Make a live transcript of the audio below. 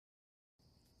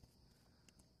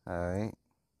Alright.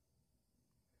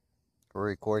 We're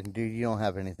recording. Dude, you don't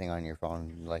have anything on your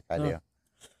phone like I do.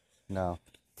 No.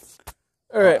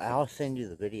 Alright. I'll send you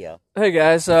the video. Hey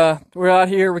guys, we're out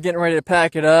here, we're getting ready to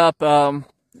pack it up.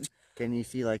 Can you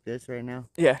see like this right now?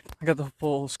 Yeah, I got the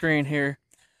full screen here.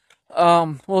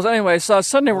 Well, anyway, so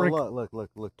Sunday we're gonna...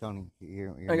 Look, Tony.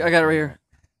 I got it right here.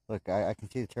 Look, I can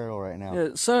see the turtle right now. Yeah,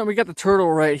 so we got the turtle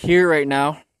right here right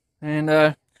now.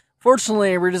 And,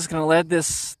 fortunately, we're just gonna let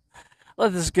this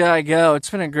guy go. It's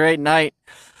been a great night.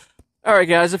 Alright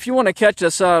guys, if you want to catch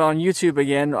us out on YouTube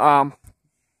again,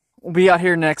 we'll be out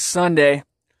here next Sunday.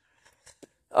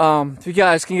 If you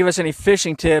guys can give us any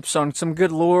fishing tips on some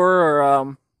good lure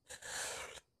or,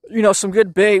 you know, some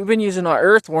good bait. We've been using our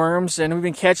earthworms, and we've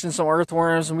been catching some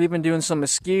earthworms, and we've been doing some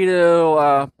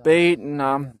mosquito bait, and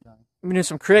we've been doing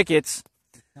some crickets.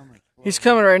 He's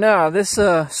coming right now. This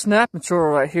snapping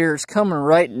turtle right here is coming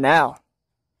right now.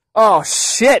 Oh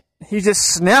shit! He just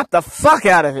snapped the fuck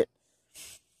out of it.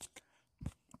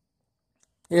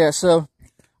 Yeah, so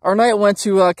our night went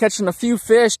to catching a few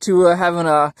fish to having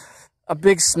a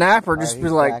big snapper. Just be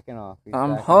like,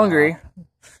 I'm hungry.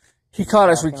 He caught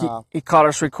us. He caught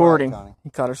us recording. He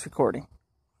caught us recording.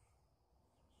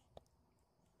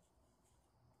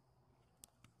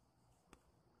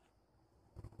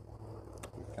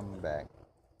 He's coming back.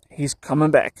 He's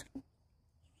coming back.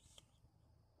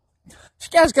 So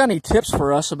you guys got any tips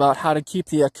for us about how to keep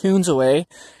the coons away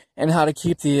and how to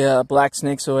keep the black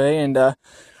snakes away and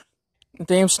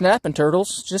damn snapping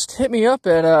turtles? Just hit me up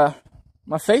at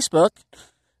my Facebook,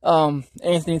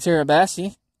 Anthony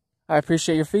Terabassi. I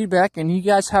appreciate your feedback, and you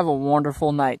guys have a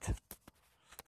wonderful night.